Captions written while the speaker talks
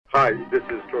Hi, this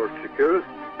is George Securus,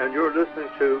 and you're listening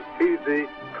to TV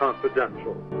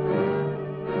Confidential.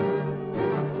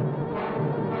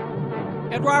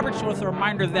 Ed Roberts with a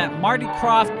reminder that Marty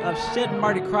Krofft of Sid and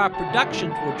Marty Krofft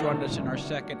Productions will join us in our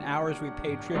second hour as we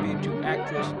pay tribute to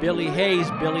actress Billie Hayes.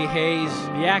 Billie Hayes,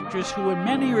 the actress who in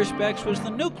many respects was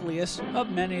the nucleus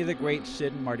of many of the great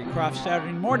Sid and Marty Krofft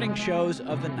Saturday morning shows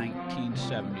of the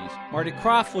 1970s. Marty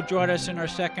Krofft will join us in our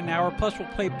second hour, plus we'll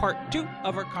play part 2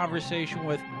 of our conversation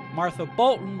with Martha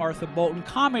Bolton,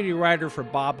 comedy writer for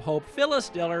Bob Hope, Phyllis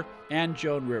Diller, and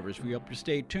Joan Rivers. We hope to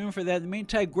stay tuned for that. In the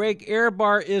meantime, Greg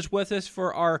Ehrbar is with us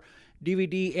for our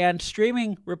DVD and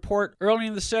streaming report. Early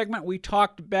in the segment, we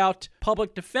talked about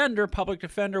Public Defender. Public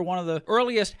Defender, one of the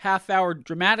earliest half-hour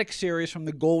dramatic series from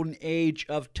the golden age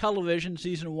of television,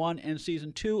 Season 1 and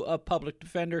Season 2 of Public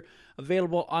Defender,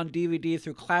 available on DVD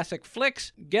through Classic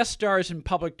Flicks. Guest stars in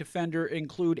Public Defender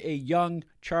include a young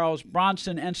Charles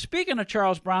Bronson. And speaking of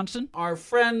Charles Bronson, our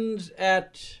friends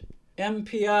at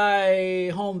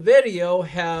MPI Home Video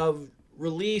have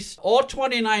released all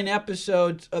 29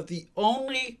 episodes of the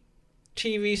only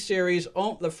TV series,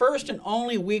 the first and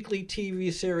only weekly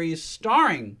TV series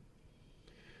starring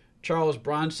Charles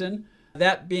Bronson,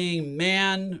 that being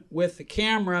Man with the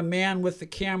Camera. Man with the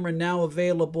Camera, now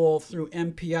available through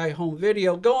MPI Home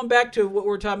Video. Going back to what we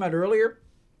were talking about earlier,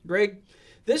 Greg,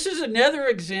 this is another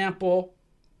example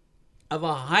of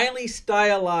a highly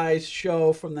stylized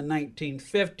show from the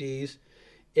 1950s.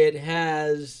 It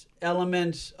has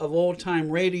elements of old-time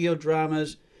radio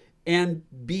dramas and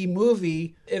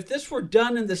B-movie. If this were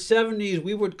done in the 70s,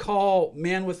 we would call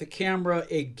Man with the Camera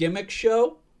a gimmick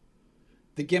show,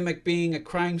 the gimmick being a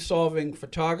crime-solving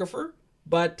photographer.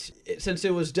 But since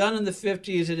it was done in the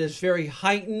 50s, it is very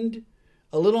heightened,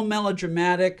 a little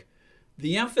melodramatic.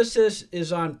 The emphasis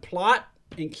is on plot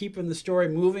and keeping the story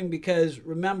moving, because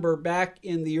remember, back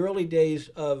in the early days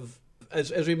of,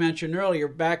 as we mentioned earlier,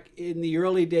 back in the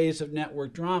early days of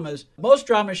network dramas, most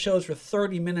drama shows were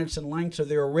 30 minutes in length, so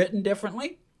they were written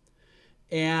differently.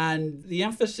 And the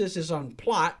emphasis is on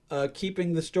plot,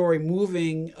 keeping the story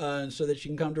moving so that you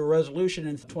can come to a resolution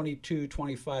in 22,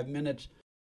 25 minutes.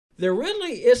 There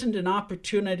really isn't an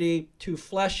opportunity to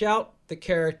flesh out the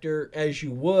character as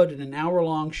you would in an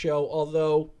hour-long show,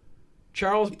 although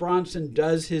Charles Bronson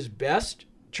does his best.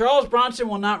 Charles Bronson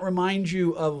will not remind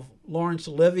you of Laurence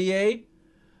Olivier,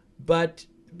 but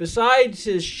besides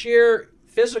his sheer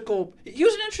physical, he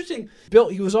was an interesting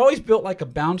built. He was always built like a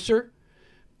bouncer,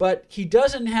 but he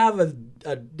doesn't have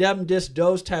a dem dis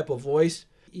dos type of voice.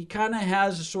 He kind of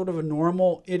has a sort of a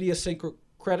normal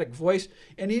idiosyncratic voice,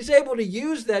 and he's able to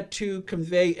use that to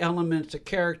convey elements of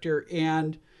character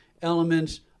and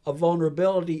elements of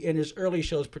vulnerability in his early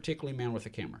shows, particularly Man with a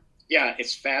Camera. Yeah,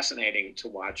 it's fascinating to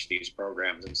watch these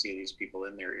programs and see these people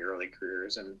in their early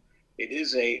careers, and it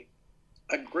is a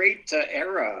great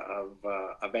era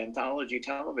of anthology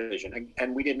television.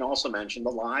 And we didn't also mention the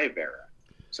live era.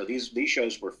 So these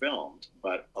shows were filmed,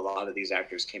 but a lot of these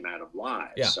actors came out of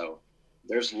live. Yeah. So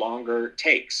there's longer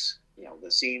takes. You know,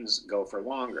 the scenes go for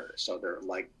longer. So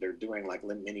they're doing like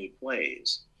mini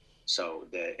plays. So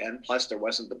and plus there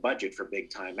wasn't the budget for big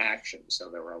time action, so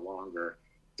there were longer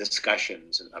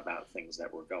discussions about things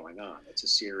that were going on. It's a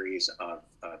series of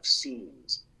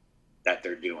scenes that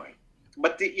they're doing.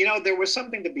 But there was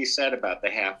something to be said about the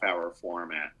half-hour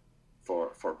format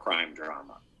for crime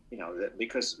drama.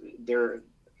 Because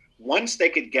once they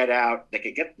could get out, they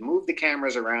could move the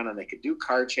cameras around, and they could do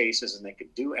car chases, and they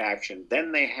could do action.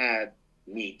 Then they had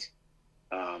meat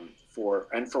for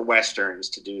westerns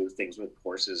to do things with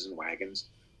horses and wagons.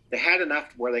 They had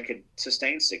enough where they could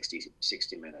sustain 60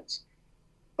 minutes.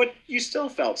 But you still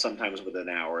felt sometimes with an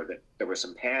hour that there was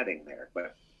some padding there.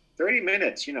 But 30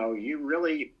 minutes, you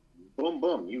really, boom,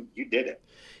 boom, you did it.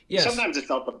 Yes. Sometimes it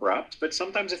felt abrupt, but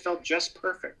sometimes it felt just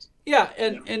perfect. Yeah,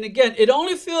 and again, it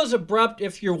only feels abrupt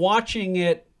if you're watching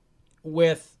it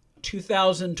with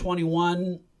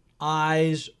 2021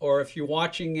 eyes, or if you're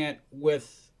watching it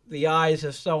with the eyes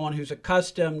of someone who's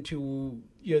accustomed to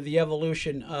the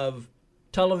evolution of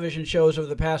television shows over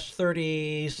the past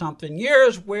 30-something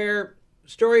years, where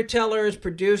storytellers,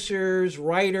 producers,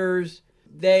 writers,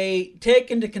 they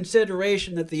take into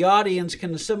consideration that the audience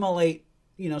can assimilate,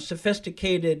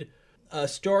 sophisticated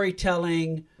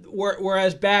storytelling.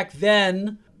 Whereas back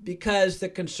then, because the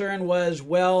concern was,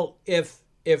 well, if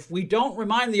we don't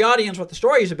remind the audience what the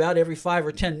story is about every 5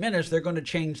 or 10 minutes, they're going to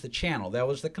change the channel. That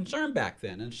was the concern back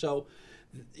then. And so,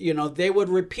 they would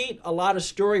repeat a lot of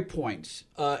story points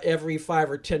every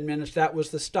 5 or 10 minutes. That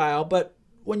was the style. But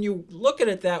when you look at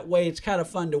it that way, it's kind of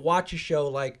fun to watch a show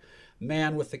like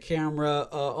Man with the Camera,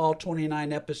 all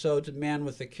 29 episodes of Man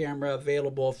with the Camera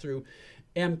available through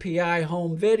MPI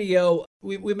Home Video.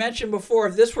 We mentioned before,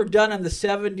 if this were done in the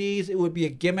 70s, it would be a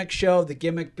gimmick show. The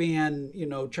gimmick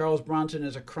being, Charles Bronson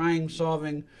is a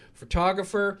crime-solving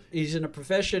photographer. He's in a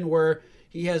profession where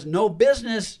he has no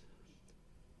business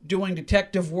doing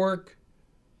detective work,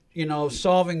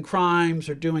 solving crimes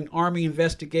or doing Army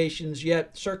investigations,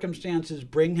 yet circumstances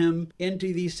bring him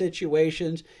into these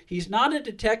situations. He's not a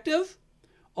detective,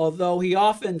 although he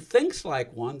often thinks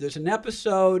like one. There's an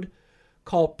episode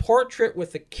called Portrait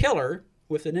with a Killer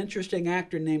with an interesting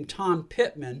actor named Tom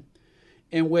Pittman,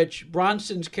 in which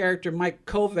Bronson's character, Mike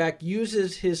Kovac,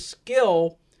 uses his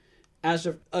skill as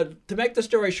to make the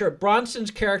story short,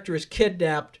 Bronson's character is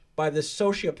kidnapped by this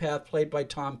sociopath played by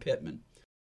Tom Pittman.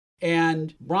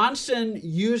 And Bronson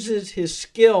uses his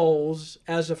skills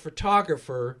as a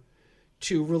photographer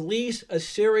to release a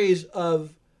series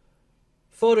of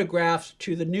photographs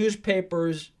to the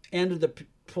newspapers and to the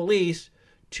police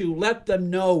to let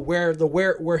them know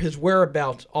where his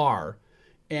whereabouts are.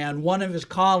 And one of his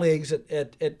colleagues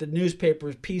at the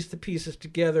newspapers pieced the pieces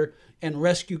together and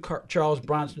rescued Charles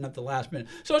Bronson at the last minute.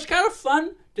 So it's kind of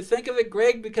fun to think of it,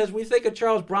 Greg, because we think of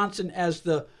Charles Bronson as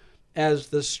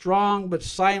the strong but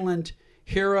silent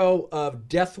hero of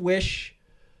Death Wish,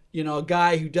 a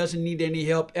guy who doesn't need any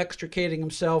help extricating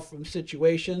himself from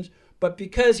situations. But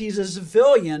because he's a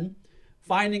civilian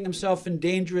finding himself in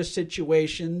dangerous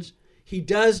situations, he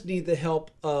does need the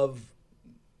help of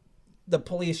the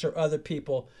police or other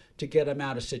people to get him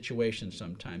out of situations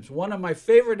sometimes. One of my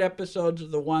favorite episodes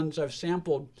of the ones I've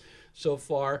sampled so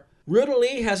far, Ruta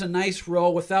Lee has a nice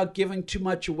role. Without giving too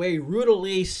much away, Ruta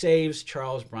Lee saves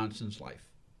Charles Bronson's life.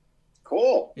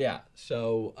 Cool. Yeah,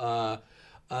 so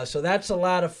that's a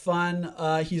lot of fun.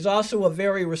 He's also a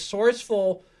very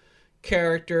resourceful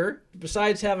character.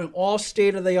 Besides having all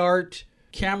state-of-the-art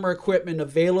camera equipment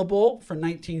available for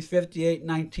 1958,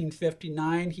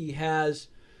 1959, he has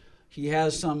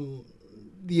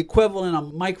the equivalent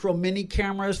of micro mini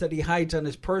cameras that he hides on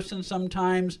his person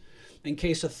sometimes in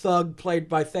case a thug played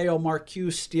by Theo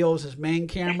Marcuse steals his main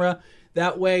camera.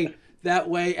 That way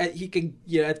he can,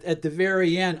 at the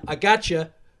very end, I got you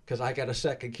because I got a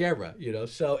second camera,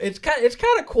 So it's kind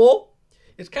of cool.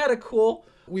 It's kind of cool.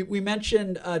 We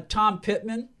mentioned Tom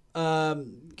Pittman,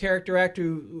 character actor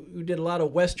who did a lot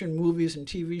of Western movies and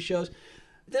TV shows.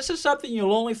 This is something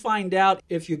you'll only find out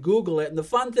if you Google it. And the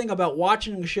fun thing about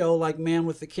watching a show like Man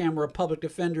with the Camera, Public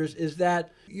Defenders, is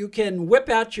that you can whip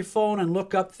out your phone and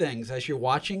look up things as you're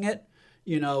watching it,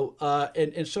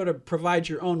 and sort of provide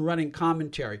your own running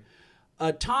commentary.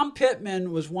 Tom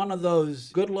Pittman was one of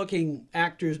those good-looking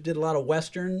actors, did a lot of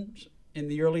Westerns in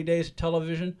the early days of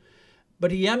television.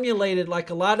 But he emulated, like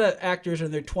a lot of actors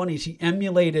in their 20s, he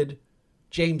emulated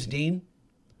James Dean.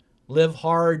 Live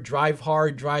hard, drive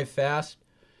fast.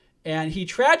 And he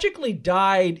tragically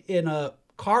died in a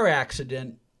car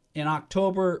accident in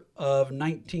October of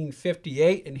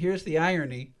 1958. And here's the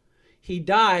irony. He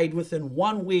died within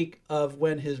 1 week of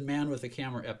when his Man with the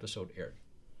Camera episode aired.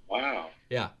 Wow.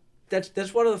 Yeah.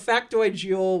 That's one of the factoids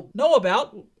you'll know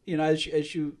about,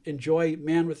 as you enjoy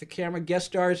Man with the Camera. Guest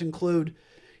stars include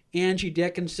Angie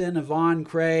Dickinson, Yvonne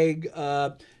Craig,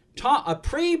 a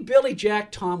pre-Billy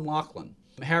Jack Tom Laughlin,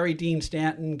 Harry Dean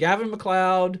Stanton, Gavin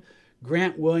MacLeod,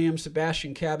 Grant Williams,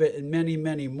 Sebastian Cabot, and many,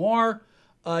 many more.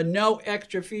 No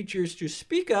extra features to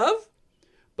speak of,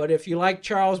 but if you like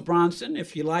Charles Bronson,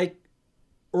 if you like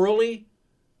early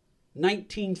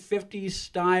 1950s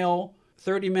style,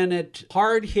 30-minute,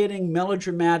 hard-hitting,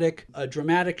 melodramatic,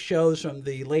 dramatic shows from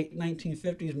the late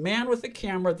 1950s, Man with the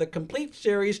Camera, the complete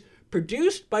series,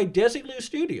 produced by Desilu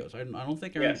Studios. I don't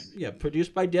think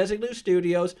produced by Desilu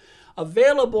Studios,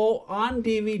 available on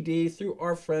DVD through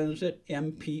our friends at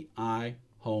MPI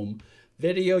Home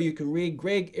Video. You can read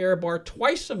Greg Ehrbar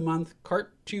twice a month,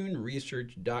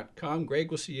 cartoonresearch.com.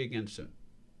 Greg, we'll see you again soon.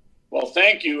 Well,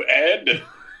 thank you, Ed.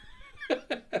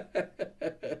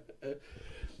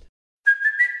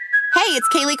 Hey, it's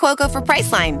Kaylee Cuoco for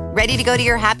Priceline. Ready to go to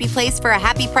your happy place for a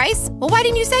happy price? Well, why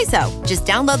didn't you say so? Just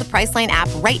download the Priceline app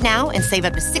right now and save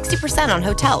up to 60% on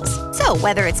hotels. So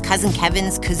whether it's Cousin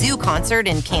Kevin's Kazoo Concert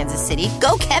in Kansas City,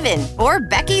 go Kevin, or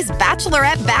Becky's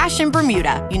Bachelorette Bash in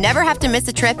Bermuda, you never have to miss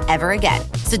a trip ever again.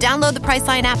 So download the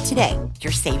Priceline app today.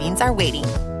 Your savings are waiting.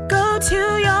 Go to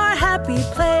your happy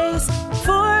place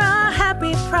for a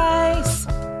happy price.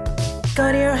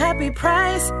 Go to your happy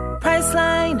price,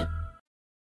 Priceline.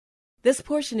 This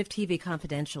portion of TV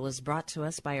Confidential is brought to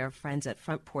us by our friends at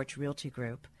Front Porch Realty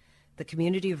Group, the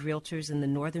community of realtors in the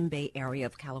Northern Bay area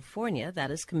of California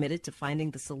that is committed to finding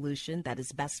the solution that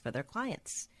is best for their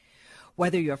clients.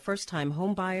 Whether you're a first-time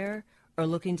home buyer or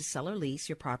looking to sell or lease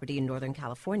your property in Northern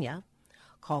California,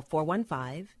 call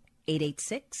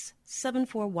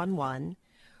 886-7411,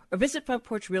 or visit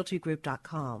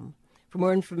FrontPorchRealtyGroup.com for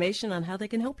more information on how they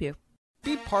can help you.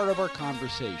 Be part of our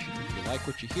conversation. If you like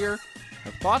what you hear,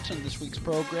 have thoughts on this week's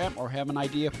program, or have an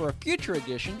idea for a future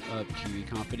edition of TV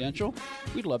Confidential,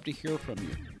 we'd love to hear from you.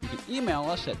 You can email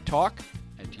us at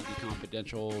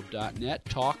talk@tvconfidential.net,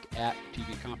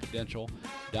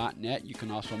 talk@tvconfidential.net. You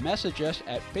can also message us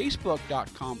at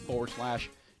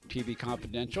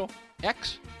facebook.com/tvconfidential,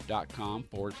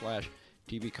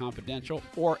 x.com/tvconfidential,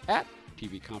 or at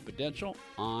TV Confidential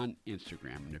on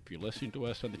Instagram. And if you're listening to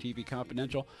us on the TV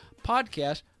Confidential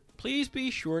podcast, please be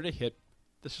sure to hit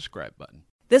the subscribe button.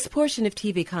 This portion of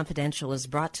TV Confidential is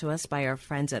brought to us by our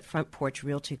friends at Front Porch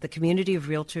Realty, the community of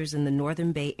realtors in the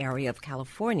Northern Bay area of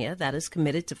California that is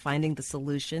committed to finding the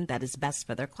solution that is best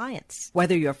for their clients.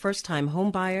 Whether you're a first-time home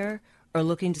buyer or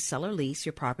looking to sell or lease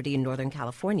your property in Northern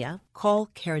California, call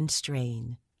Karen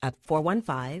Strain at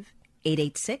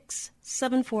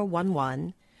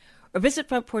 415-886-7411 or visit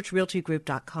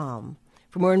FrontPorchRealtyGroup.com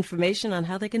for more information on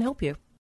how they can help you.